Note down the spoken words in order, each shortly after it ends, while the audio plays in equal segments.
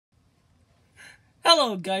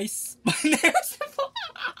Hello guys, my name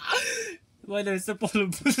is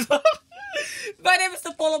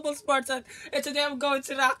TehPolandballSpartan, and today I'm going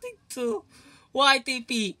to reacting to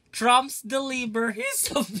YTP Trump's deliver his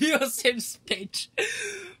abusive speech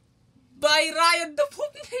by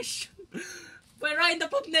RyanDaPoopNation. By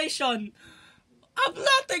RyanDaPoopNation. I'm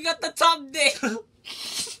laughing at the thumbnail.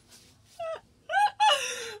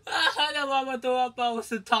 Namamatuwa pa ako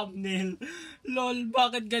sa thumbnail. Lol,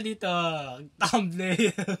 bakit ganito ang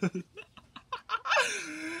thumbnail?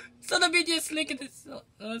 So the video is linked in this.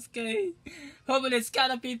 Okay. Hopefully it's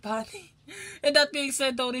gonna be funny. And that being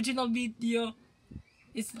said, the original video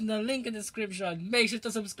is in the link in the description. Make sure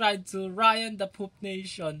to subscribe to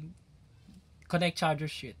RyanDaPoopNation. Connect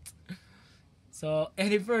charger shit. So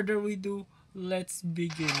any further we do, let's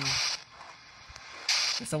begin.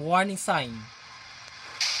 It's a warning sign.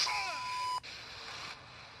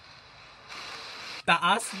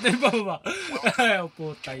 Taas? Di ba ba? Ay,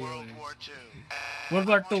 puta yun. World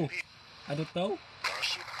War II. I don't know.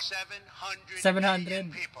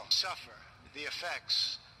 700 people suffer the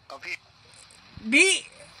effects of B?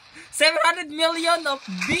 700 million of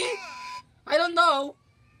B? I don't know.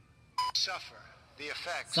 Suffer the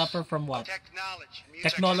effects. Suffer from what? Technology.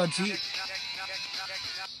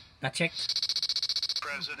 Na-check.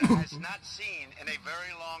 President has not seen in a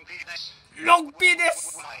very long penis. Long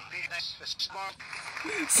penis!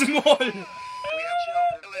 Small! We have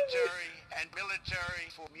children, military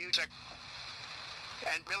for music,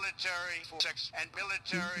 and military for sex, and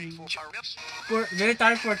military for charmix. For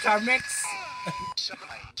military for charmix.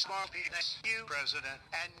 Small penis, you president,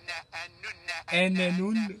 and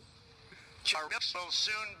noon. Charmix will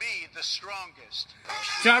soon be the strongest.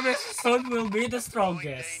 Charmix soon will be the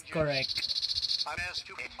strongest. Correct. I'm asked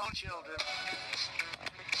to own children.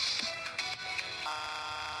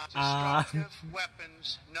 Destructive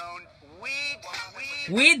weapons known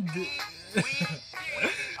weed.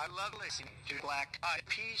 I love listening to Black Eyed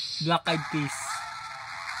Peas. Black Eyed Peas.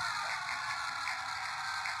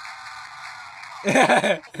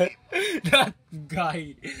 That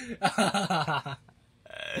guy.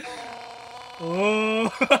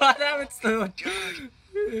 Oh, damn it, dude.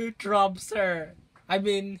 Trump, sir. I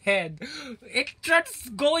mean, head. It's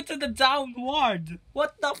going to the downward.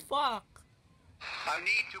 What the fuck? I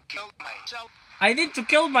need to kill myself. I need to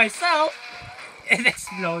kill myself. It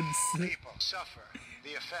explodes. People suffer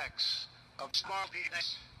the effects of small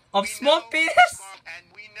penis. Of small penis? And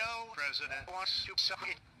we know President wants to suck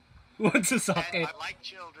it. Want to suck and it. I like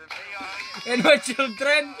children. They are in. And my children.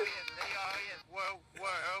 They are in. Whoa.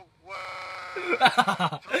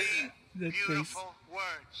 Three beautiful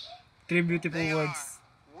words. Three beautiful They words.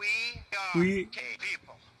 We are gay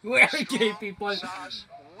people. We are gay people.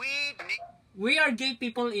 We are gay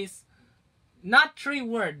people is not 3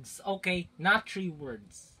 words. Okay, not 3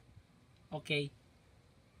 words. Okay.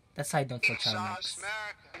 That's I don't touch America.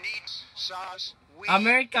 America needs sauce.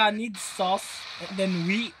 America needs sauce, and then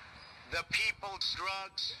we. The people's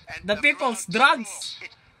drugs. And the people's drugs.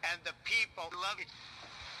 And the people love it.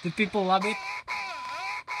 The people love it.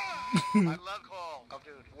 I love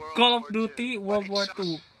Call of Duty World War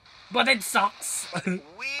II. But it sucks. We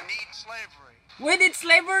need slavery. We need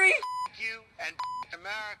slavery? You and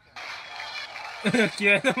America.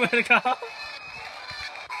 You and America?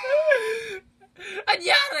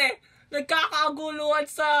 Anyari? Nagkakaguluhan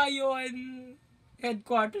sa UN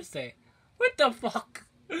headquarters eh. What the fuck?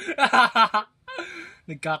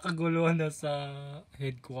 Nagkakaguluhan na sa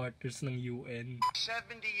headquarters ng UN.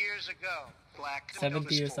 70 years ago, black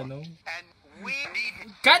 70 years ago? And we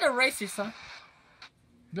need kind of racist, huh?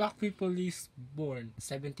 Black people is born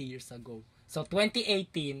 70 years ago. So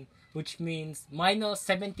 2018, which means minus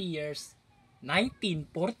 70 years,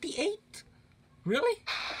 1948? Really?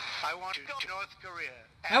 I want to go to North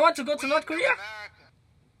Korea. I want to go to North Korea? America.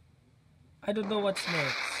 I don't know what's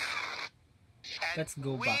next. Let's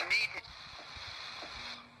go back.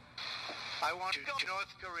 I want to go to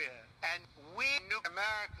North Korea and we nuke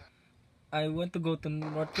America. I want to go to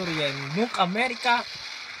North Korea and nuke America.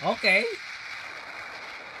 Okay.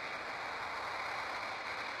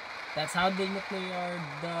 That's how they nuclear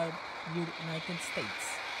the United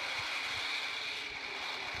States.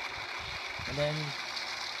 And then,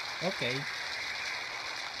 okay.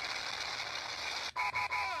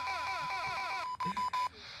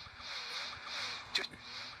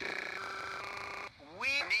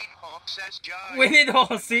 We need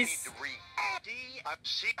horses.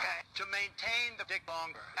 To maintain the dick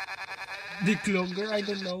longer. Dick longer? I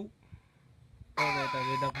don't know. Alright,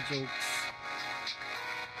 enough jokes.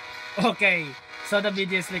 Okay, so the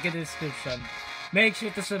video is linked in the description. Make sure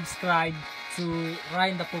to subscribe to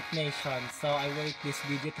RyanDaPoopNation. So I wait this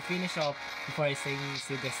video to finish off before I say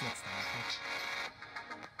see you guys next time. Okay?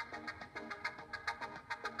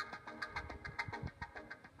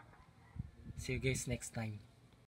 See you guys next time.